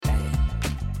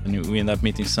And we ended up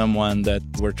meeting someone that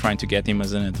we're trying to get him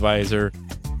as an advisor.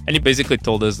 And he basically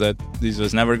told us that this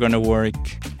was never going to work,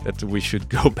 that we should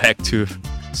go back to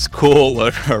school or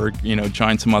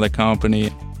join some other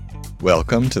company.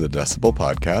 Welcome to the Decibel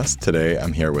Podcast. Today,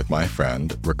 I'm here with my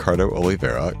friend, Ricardo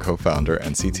Oliveira, co-founder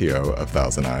and CTO of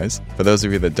ThousandEyes. For those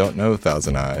of you that don't know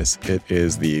ThousandEyes, it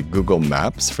is the Google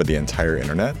Maps for the entire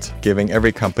internet, giving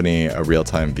every company a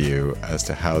real-time view as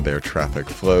to how their traffic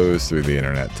flows through the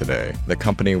internet today. The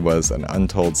company was an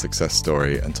untold success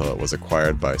story until it was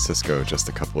acquired by Cisco just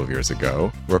a couple of years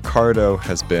ago. Ricardo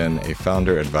has been a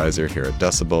founder advisor here at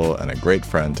Decibel and a great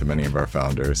friend to many of our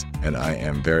founders, and I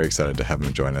am very excited to have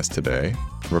him join us today.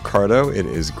 Ricardo, it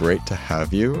is great to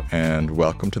have you, and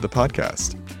welcome to the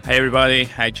podcast. Hi, everybody.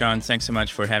 Hi, John. Thanks so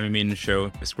much for having me in the show.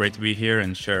 It's great to be here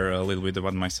and share a little bit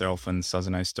about myself and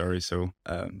ThousandEyes story. So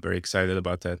very excited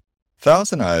about that.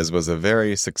 ThousandEyes was a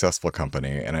very successful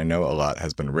company, and I know a lot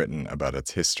has been written about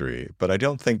its history, but I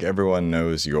don't think everyone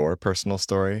knows your personal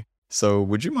story. So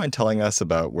would you mind telling us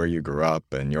about where you grew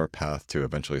up and your path to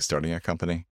eventually starting a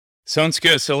company? Sounds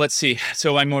good. So let's see.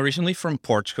 So I'm originally from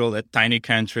Portugal, a tiny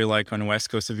country like on the west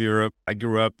coast of Europe. I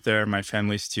grew up there. My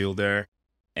family's still there.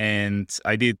 And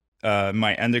I did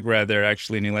my undergrad there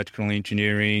actually in electrical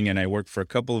engineering. And I worked for a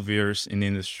couple of years in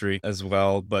industry as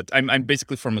well. But I'm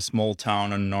basically from a small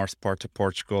town on the north part of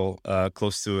Portugal,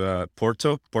 close to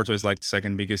Porto. Porto is like the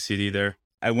second biggest city there.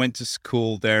 I went to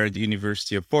school there at the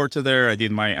University of Porto there. I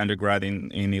did my undergrad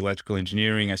in electrical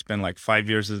engineering. I spent like 5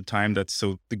 years at the time.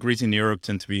 So degrees in Europe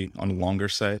tend to be on the longer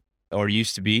side, or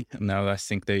used to be. Now I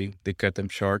think they cut them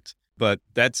short. But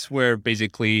that's where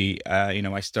basically,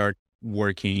 I start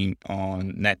working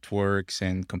on networks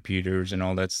and computers and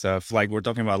all that stuff. Like we're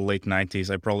talking about late 90s.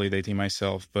 I'm probably dating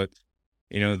myself, but,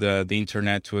 the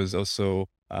internet was also,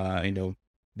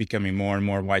 becoming more and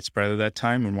more widespread at that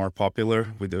time and more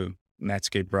popular with the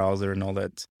Netscape browser and all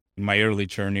that. My early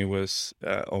journey was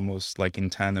almost like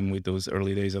in tandem with those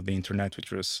early days of the internet,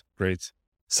 which was great.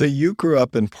 So you grew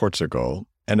up in Portugal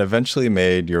and eventually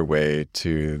made your way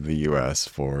to the US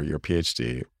for your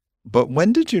PhD. But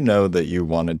when did you know that you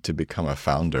wanted to become a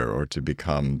founder or to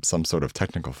become some sort of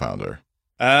technical founder?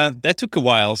 That took a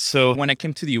while. So when I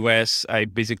came to the US, I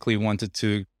basically wanted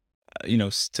to,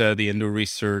 study and do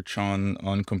research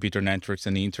on computer networks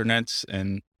and the internet.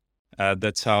 And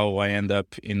that's how I end up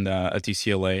at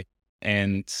UCLA.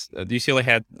 And the UCLA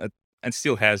had, and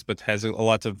still has, but has a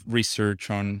lot of research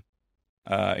on,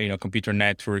 computer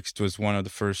networks. It was one of the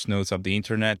first nodes of the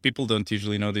internet. People don't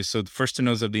usually know this. So the first two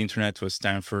nodes of the internet was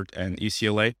Stanford and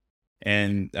UCLA.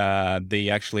 And they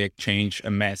actually exchanged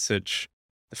a message.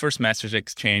 The first message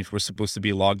exchange was supposed to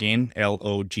be login,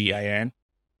 LOGIN.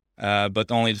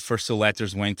 But only the first two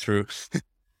letters went through.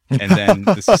 And then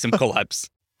the system collapsed.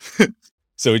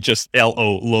 So it's just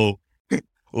lo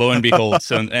and behold.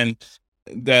 So, and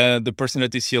the person at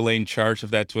UCLA in charge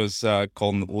of that was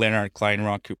called Leonard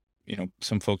Kleinrock. Who,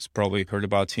 some folks probably heard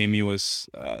about him. He was,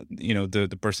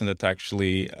 the person that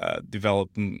actually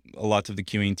developed a lot of the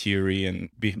queuing theory and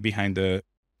behind the,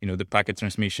 the packet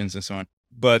transmissions and so on.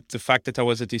 But the fact that I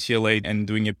was at UCLA and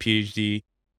doing a PhD,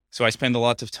 so I spent a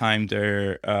lot of time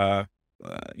there.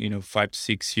 5 to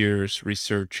 6 years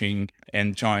researching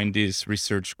and joined this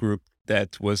research group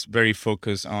that was very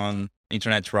focused on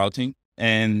internet routing.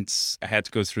 And I had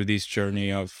to go through this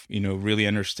journey of, really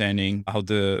understanding how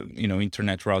the,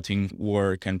 internet routing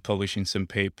work and publishing some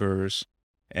papers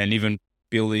and even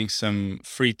building some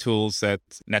free tools that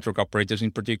network operators in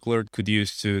particular could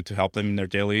use to help them in their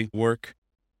daily work.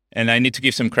 And I need to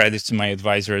give some credits to my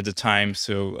advisor at the time,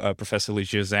 so Professor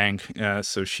Ligia Zhang.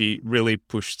 So she really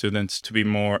pushed students to be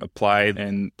more applied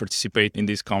and participate in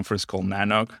this conference called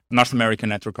NANOG, North American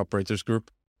Network Operators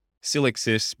Group. Still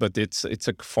exists, but it's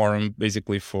a forum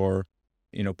basically for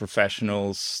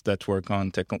professionals that work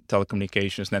on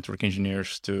telecommunications, network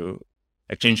engineers to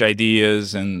exchange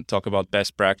ideas and talk about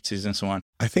best practices and so on.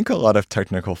 I think a lot of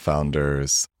technical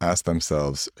founders ask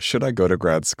themselves, should I go to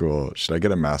grad school? Should I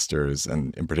get a master's?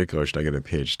 And in particular, should I get a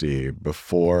PhD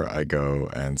before I go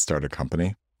and start a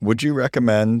company? Would you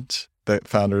recommend that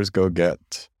founders go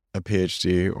get a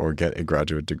PhD or get a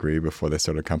graduate degree before they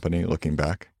start a company, looking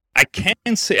back? I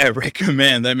can't say I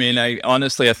recommend. I mean, I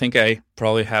think I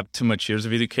probably have too much years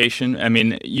of education. I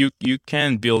mean, you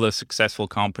can build a successful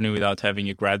company without having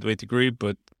a graduate degree,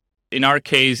 but in our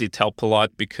case, it helped a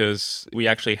lot because we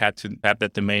actually had to have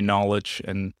that domain knowledge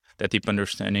and that deep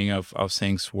understanding of how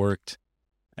things worked,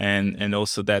 and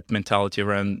also that mentality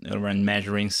around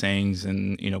measuring things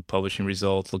and publishing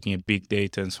results, looking at big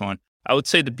data and so on. I would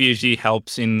say the PhD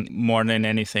helps in more than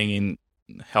anything in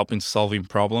helping solving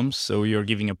problems. So you're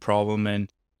giving a problem and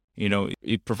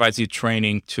it provides you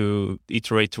training to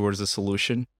iterate towards a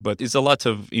solution, but it's a lot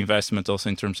of investment also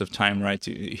in terms of time, right?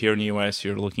 Here in the US,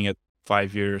 you're looking at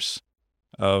 5 years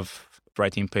of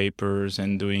writing papers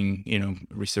and doing,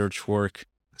 research work.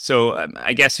 So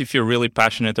I guess if you're really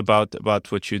passionate about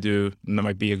what you do, that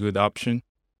might be a good option.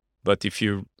 But if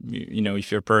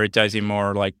if you're prioritizing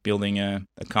more like building a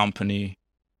company,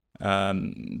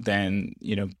 then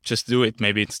just do it.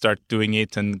 Maybe start doing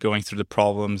it and going through the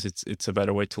problems. It's a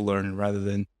better way to learn rather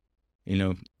than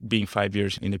being 5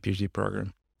 years in a PhD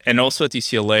program. And also at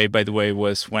UCLA, by the way,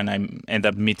 was when I ended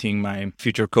up meeting my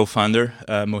future co-founder,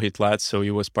 Mohit Latz. So he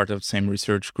was part of the same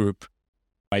research group.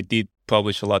 I did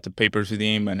publish a lot of papers with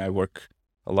him, and I work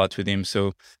a lot with him.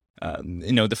 So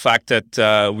the fact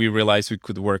that we realized we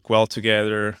could work well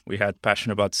together, we had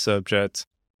passion about the subject.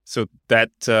 So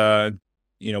that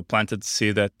planted the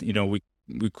seed that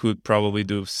we could probably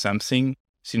do something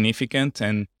significant.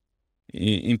 And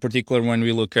in particular, when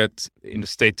we look at in the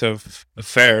state of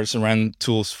affairs around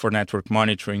tools for network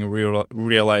monitoring, we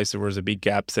realized there was a big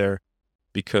gap there,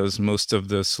 because most of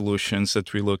the solutions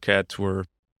that we look at were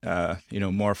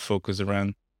more focused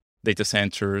around data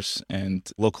centers and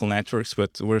local networks,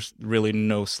 but there's really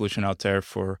no solution out there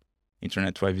for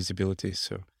internet-wide visibility.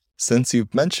 So, since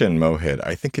you've mentioned Mohit,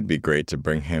 I think it'd be great to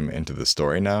bring him into the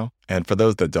story now. And for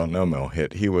those that don't know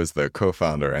Mohit, he was the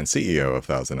co-founder and CEO of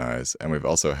ThousandEyes, and we've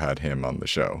also had him on the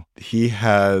show. He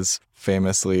has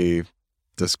famously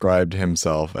described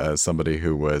himself as somebody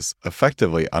who was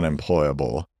effectively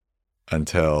unemployable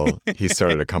until he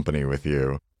started a company with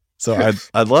you. So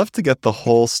I'd love to get the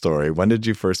whole story. When did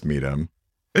you first meet him?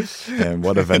 And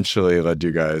what eventually led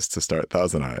you guys to start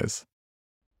ThousandEyes?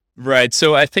 Right.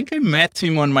 So I think I met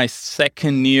him on my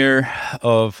second year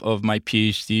of my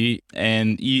PhD.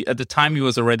 And at the time, he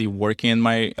was already working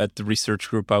at the research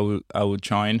group I would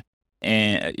join.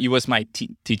 And he was my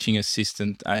teaching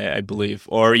assistant, I believe,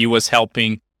 or he was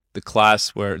helping the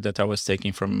class that I was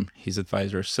taking from his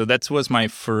advisors. So that was my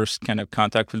first kind of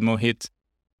contact with Mohit.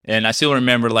 And I still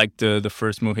remember like the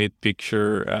first Mohit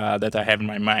picture that I have in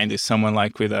my mind is someone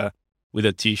like with a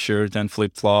t-shirt and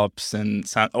flip-flops and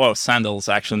sandals,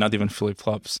 actually, not even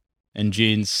flip-flops, and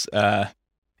jeans.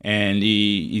 And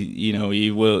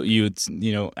you would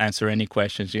answer any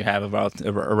questions you have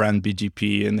around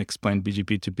BGP and explain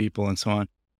BGP to people and so on.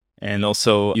 And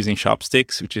also using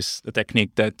chopsticks, which is a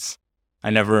technique that I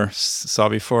never saw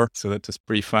before. So that was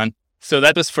pretty fun. So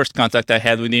that was first contact I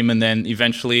had with him. And then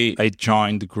eventually I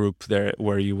joined the group there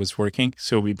where he was working.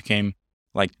 So we became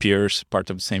like peers, part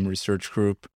of the same research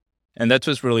group. And that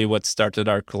was really what started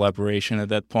our collaboration at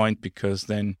that point, because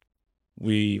then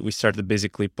we started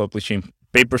basically publishing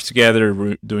papers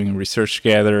together, doing research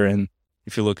together. And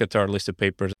if you look at our list of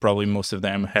papers, probably most of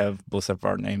them have both of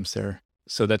our names there.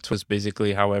 So that was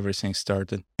basically how everything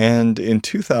started. And in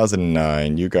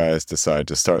 2009, you guys decided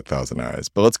to start ThousandEyes.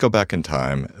 But let's go back in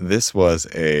time. This was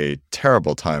a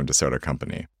terrible time to start a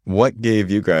company. What gave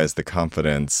you guys the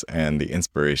confidence and the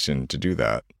inspiration to do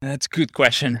that? That's a good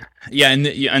question. Yeah, and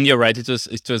you're right. It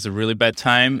was a really bad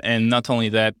time, and not only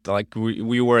that, like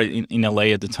we were in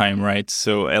LA at the time, right?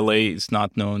 So LA is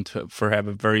not known for have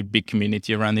a very big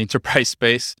community around the enterprise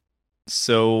space.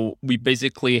 So we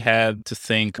basically had to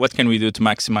think, what can we do to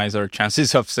maximize our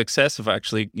chances of success, of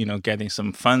actually, getting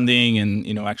some funding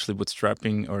and, actually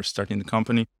bootstrapping or starting the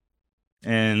company.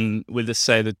 And we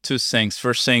decided two things.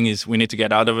 First thing is we need to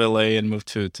get out of LA and move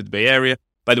to the Bay Area.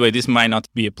 By the way, this might not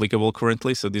be applicable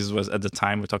currently. So this was at the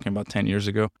time, we're talking about 10 years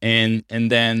ago. And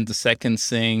then the second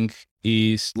thing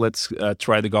is let's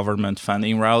try the government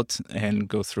funding route and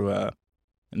go through a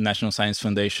National Science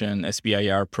Foundation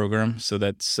SBIR program. So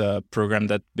that's a program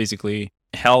that basically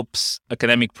helps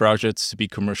academic projects to be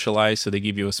commercialized. So they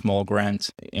give you a small grant,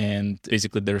 and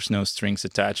basically there's no strings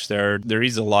attached there. There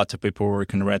is a lot of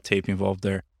paperwork and red tape involved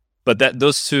there. But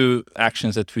those two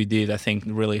actions that we did, I think,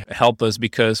 really help us,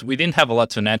 because we didn't have a lot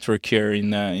to network here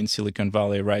in Silicon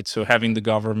Valley, right? So having the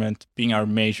government being our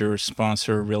major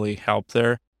sponsor really helped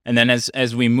there. And then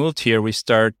as we moved here, we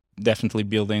start definitely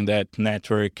building that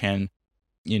network and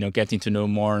getting to know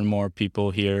more and more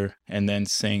people here, and then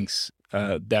things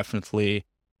definitely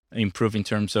improve in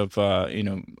terms of of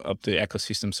the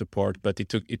ecosystem support. But it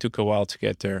took a while to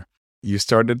get there. You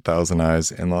started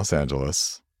ThousandEyes in Los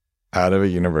Angeles, out of a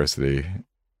university,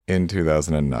 in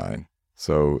 2009.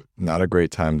 So not a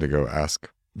great time to go ask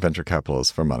venture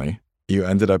capitalists for money. You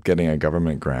ended up getting a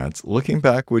government grant. Looking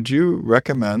back, would you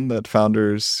recommend that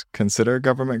founders consider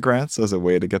government grants as a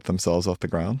way to get themselves off the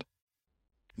ground?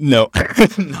 No,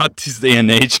 not this day and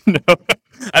age. No,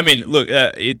 I mean, look,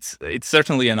 it's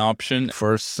certainly an option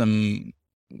for some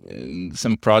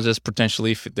some projects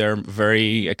potentially if they're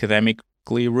very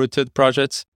academically rooted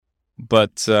projects.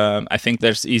 But I think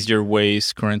there's easier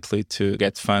ways currently to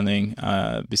get funding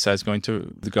besides going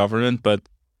to the government. But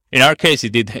in our case,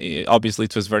 obviously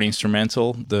it was very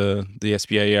instrumental, the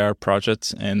SBIR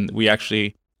project, and we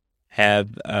actually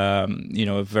had a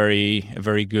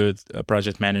very good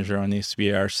project manager on the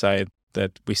SBIR side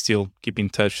that we still keep in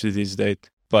touch to this date.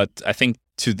 But I think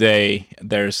today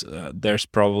there's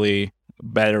probably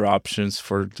better options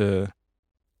for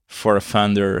a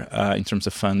funder in terms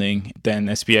of funding than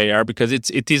SBIR, because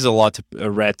it is a lot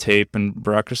of red tape and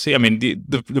bureaucracy. I mean,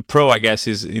 the pro, I guess,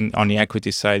 is on the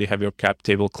equity side, you have your cap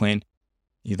table clean.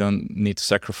 You don't need to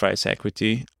sacrifice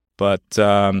equity. But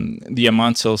the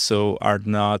amounts also are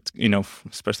not,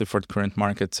 especially for the current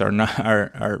markets,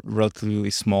 are relatively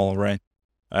small, right?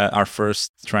 Our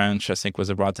first tranche, I think, was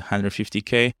about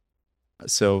 150K.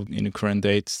 So in the current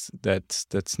dates,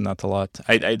 that's not a lot.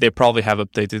 They probably have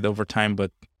updated over time,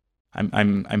 but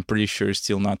I'm pretty sure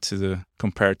still not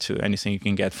compared to anything you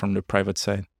can get from the private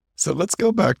side. So let's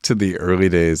go back to the early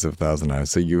days of ThousandEyes.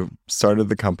 So you started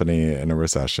the company in a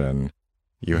recession.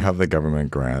 You have the government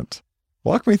grant.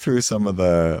 Walk me through some of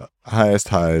the highest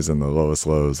highs and the lowest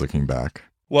lows looking back.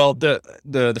 Well,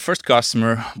 the first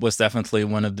customer was definitely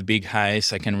one of the big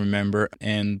highs I can remember.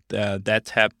 And that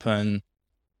happened,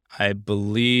 I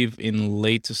believe, in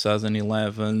late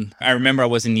 2011. I remember I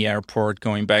was in the airport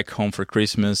going back home for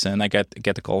Christmas, and I get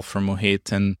a call from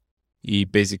Mohit, and he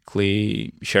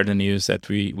basically shared the news that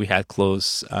we had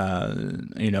closed, VeriSign,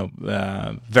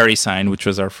 which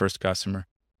was our first customer.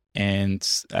 And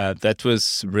that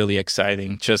was really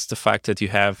exciting. Just the fact that you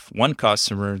have one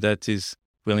customer that is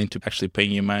willing to actually pay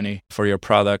you money for your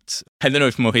product. I don't know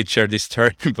if Mohit shared this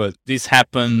story, but this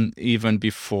happened even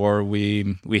before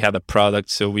we had a product.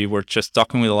 So we were just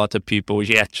talking with a lot of people. We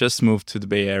had just moved to the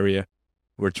Bay Area.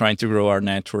 We're trying to grow our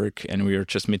network, and we were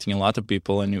just meeting a lot of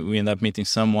people. And we ended up meeting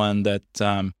someone that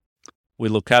we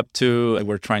look up to.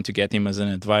 We're trying to get him as an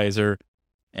advisor.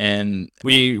 And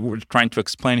we were trying to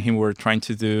explain him what we're trying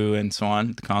to do and so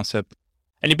on, the concept.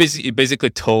 And he basically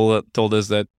told us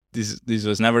that this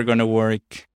was never going to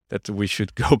work, that we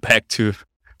should go back to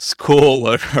school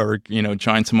or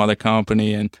join some other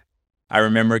company. And I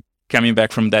remember coming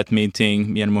back from that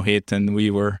meeting, me and Mohit, and we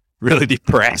were really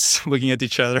depressed looking at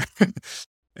each other.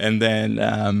 And then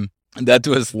that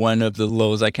was one of the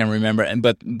lows I can remember.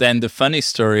 But then the funny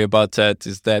story about that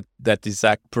is that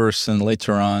exact person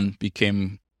later on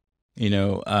became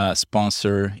a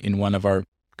sponsor in one of our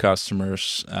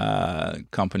customers'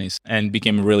 companies and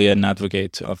became really an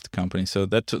advocate of the company. So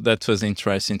that was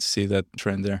interesting to see that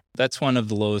trend there. That's one of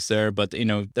the lows there. But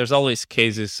there's always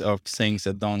cases of things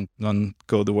that don't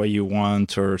go the way you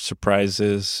want, or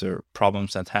surprises or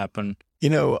problems that happen.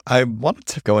 I wanted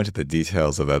to go into the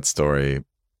details of that story.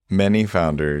 Many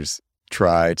founders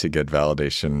try to get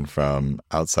validation from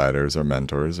outsiders or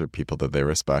mentors or people that they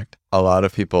respect. A lot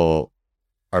of people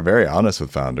are very honest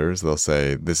with founders. They'll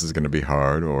say, this is going to be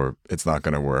hard, or it's not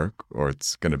going to work, or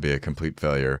it's going to be a complete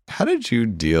failure. How did you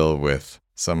deal with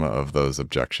some of those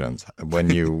objections when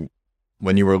you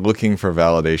were looking for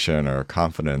validation or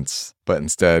confidence, but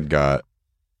instead got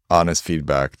honest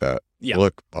feedback that,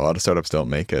 look, a lot of startups don't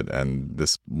make it, and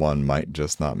this one might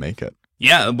just not make it?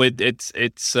 Yeah, but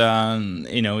it's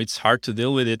hard to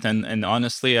deal with it, and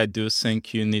honestly, I do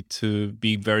think you need to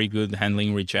be very good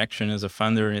handling rejection as a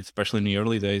founder, especially in the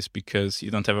early days, because you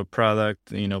don't have a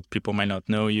product. People might not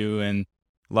know you, and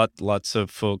lots of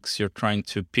folks you're trying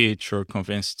to pitch or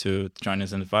convince to join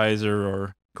as an advisor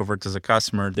or convert as a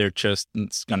customer, they're just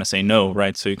gonna say no,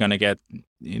 right? So you're gonna get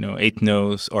 8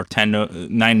 no's or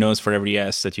 9 no's for every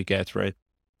yes that you get, right?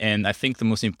 And I think the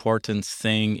most important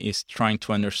thing is trying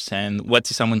to understand what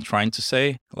is someone trying to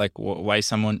say, like why is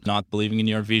someone not believing in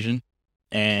your vision,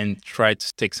 and try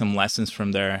to take some lessons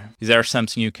from there. Is there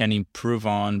something you can improve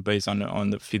on based on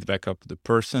the feedback of the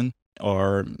person?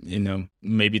 Or,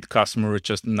 maybe the customer is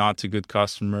just not a good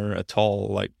customer at all,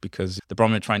 like because the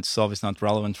problem you're trying to solve is not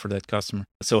relevant for that customer.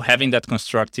 So having that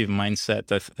constructive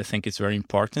mindset, I think is very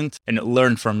important, and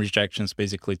learn from rejections,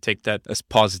 basically take that as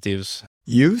positives.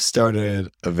 You started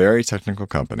a very technical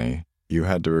company. You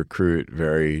had to recruit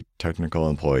very technical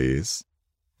employees,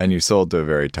 and you sold to a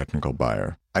very technical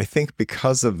buyer. I think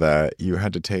because of that, you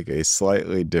had to take a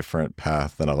slightly different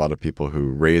path than a lot of people who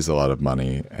raise a lot of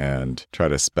money and try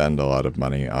to spend a lot of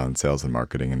money on sales and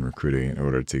marketing and recruiting in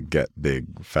order to get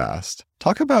big fast.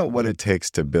 Talk about what it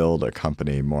takes to build a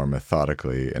company more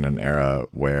methodically in an era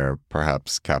where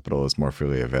perhaps capital is more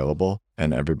freely available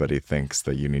and everybody thinks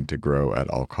that you need to grow at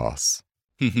all costs.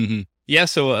 Yeah,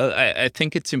 so I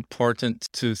think it's important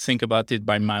to think about it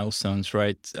by milestones,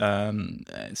 right?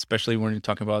 Especially when you're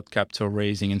talking about capital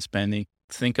raising and spending.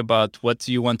 Think about what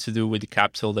do you want to do with the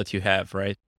capital that you have,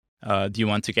 right? Do you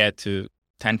want to get to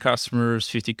 10 customers,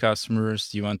 50 customers?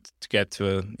 Do you want to get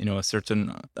to a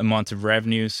certain amount of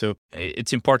revenue? So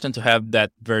it's important to have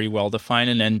that very well defined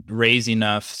and then raise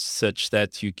enough such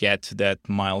that you get to that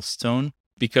milestone.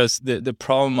 Because the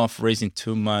problem of raising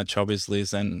too much, obviously, is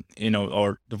then,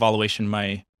 or the valuation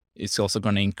it's also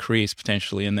going to increase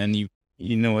potentially. And then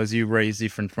as you raise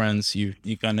different funds, you're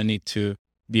going to need to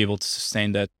be able to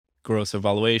sustain that growth of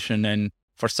valuation. And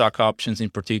for stock options in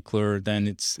particular, then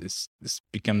it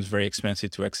becomes very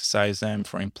expensive to exercise them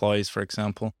for employees, for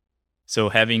example. So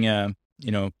having an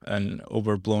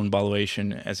overblown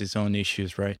valuation has its own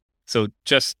issues, right? So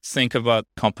just think about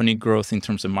company growth in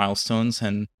terms of milestones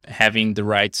and having the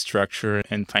right structure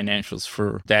and financials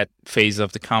for that phase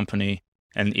of the company.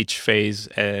 And each phase,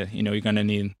 you're going to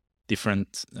need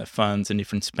different funds and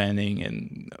different spending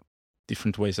and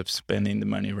different ways of spending the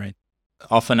money, right?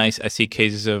 Often I see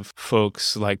cases of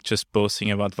folks like just boasting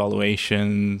about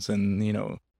valuations and,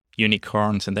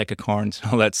 unicorns and decacorns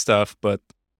and all that stuff. But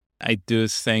I do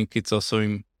think it's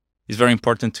very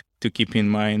important to keep in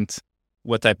mind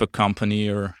what type of company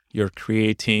you're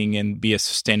creating and be a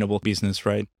sustainable business,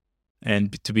 right?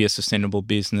 And to be a sustainable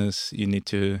business, you need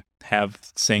to have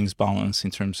things balanced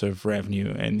in terms of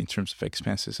revenue and in terms of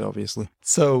expenses, obviously.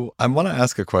 So I want to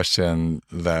ask a question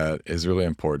that is really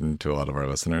important to a lot of our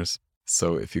listeners.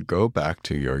 So if you go back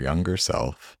to your younger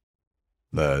self,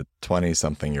 the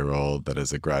 20-something-year-old that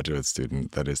is a graduate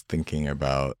student that is thinking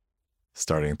about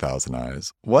starting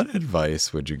ThousandEyes, what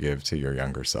advice would you give to your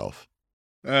younger self?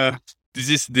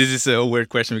 This is a weird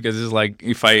question because it's like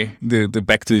if the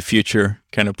Back to the Future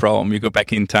kind of problem. You go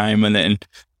back in time and then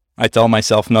I tell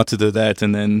myself not to do that,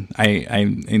 and then I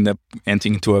end up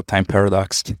entering into a time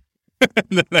paradox. And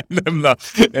then I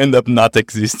end up not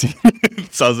existing.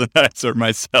 ThousandEyes or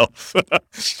myself.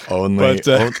 Only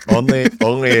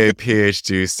a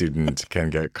PhD student can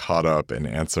get caught up in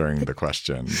answering the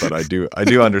question, but I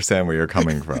do understand where you're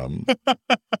coming from.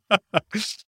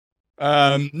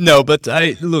 No, but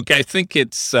I think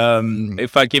it's,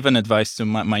 if I give an advice to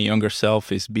my younger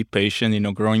self is be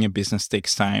patient. Growing a business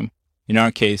takes time. In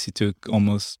our case, it took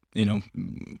almost,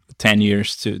 10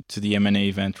 years to the M&A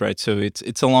event, right? So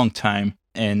it's a long time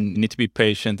and you need to be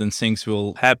patient and things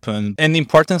will happen. And the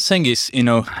important thing is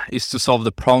to solve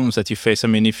the problems that you face. I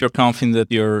mean, if you're confident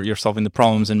that you're solving the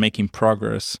problems and making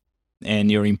progress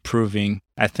and you're improving,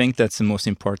 I think that's the most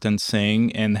important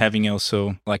thing. And having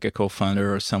also like a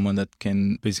co-founder or someone that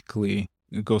can basically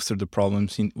go through the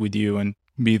problems with you and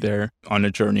be there on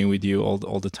a journey with you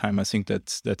all the time. I think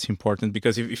that's important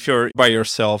because if you're by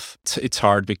yourself, it's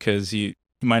hard because you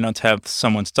might not have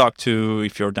someone to talk to.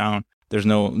 If you're down, there's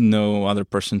no other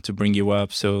person to bring you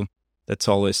up. So that's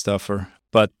always tougher.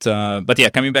 But yeah,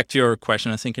 coming back to your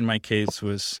question, I think in my case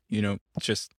was,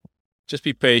 just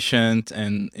be patient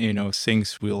and,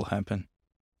 things will happen.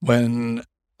 When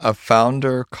a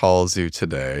founder calls you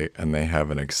today and they have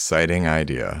an exciting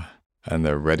idea and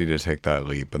they're ready to take that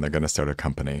leap and they're going to start a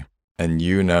company, and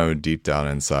deep down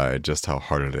inside just how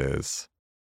hard it is,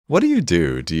 what do you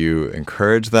do? Do you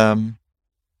encourage them?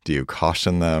 Do you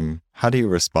caution them? How do you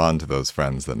respond to those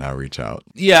friends that now reach out?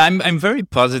 Yeah, I'm very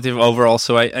positive overall.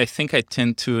 So I think I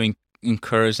tend to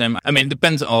encourage them. I mean, it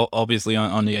depends obviously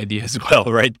on the idea as well,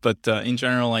 right? But in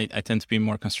general, I tend to be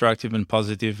more constructive and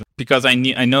positive because I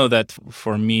know that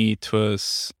for me it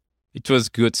was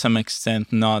good to some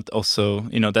extent, not also,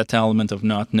 that element of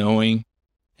not knowing.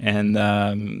 And,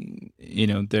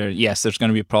 there's going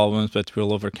to be problems, but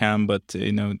we'll overcome. But,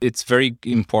 it's very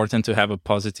important to have a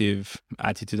positive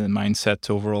attitude and mindset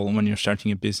overall when you're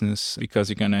starting a business because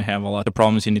you're going to have a lot of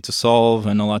problems you need to solve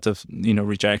and a lot of,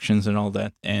 rejections and all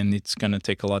that. And it's going to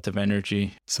take a lot of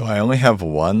energy. So I only have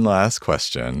one last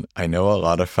question. I know a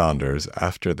lot of founders,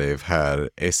 after they've had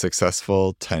a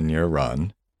successful 10-year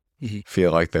run,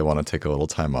 feel like they want to take a little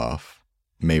time off.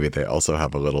 Maybe they also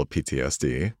have a little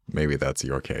PTSD. Maybe that's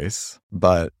your case.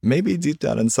 But maybe deep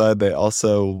down inside, they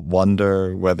also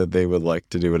wonder whether they would like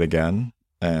to do it again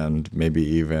and maybe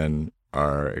even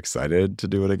are excited to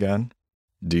do it again.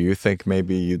 Do you think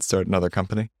maybe you'd start another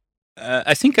company?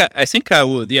 I think I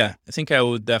would. Yeah, I think I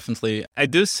would definitely. I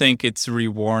do think it's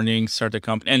rewarding start a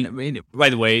company. And I mean, by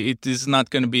the way, it is not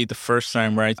going to be the first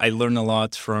time, right? I learned a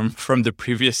lot from the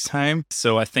previous time.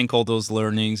 So I think all those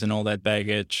learnings and all that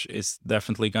baggage is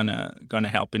definitely gonna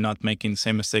help in not making the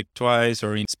same mistake twice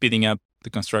or in speeding up the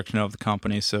construction of the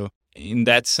company. So in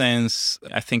that sense,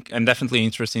 I think I'm definitely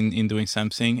interested in doing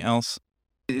something else.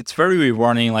 It's very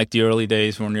rewarding, like the early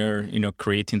days when you're,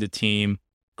 creating the team,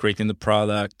 creating the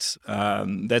product.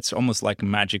 That's almost like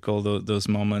magical, those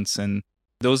moments. And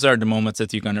those are the moments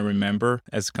that you're going to remember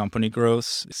as the company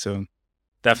grows. So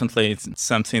definitely it's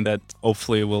something that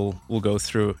hopefully we'll go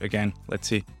through again. Let's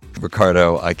see.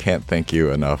 Ricardo, I can't thank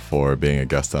you enough for being a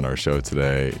guest on our show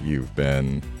today. You've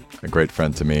been a great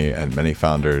friend to me and many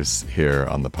founders here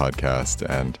on the podcast,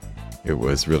 and it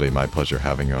was really my pleasure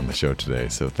having you on the show today.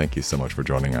 So thank you so much for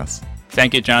joining us.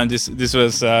 Thank you, John. This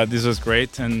was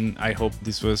great, and I hope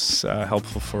this was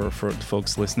helpful for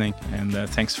folks listening. And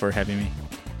thanks for having me.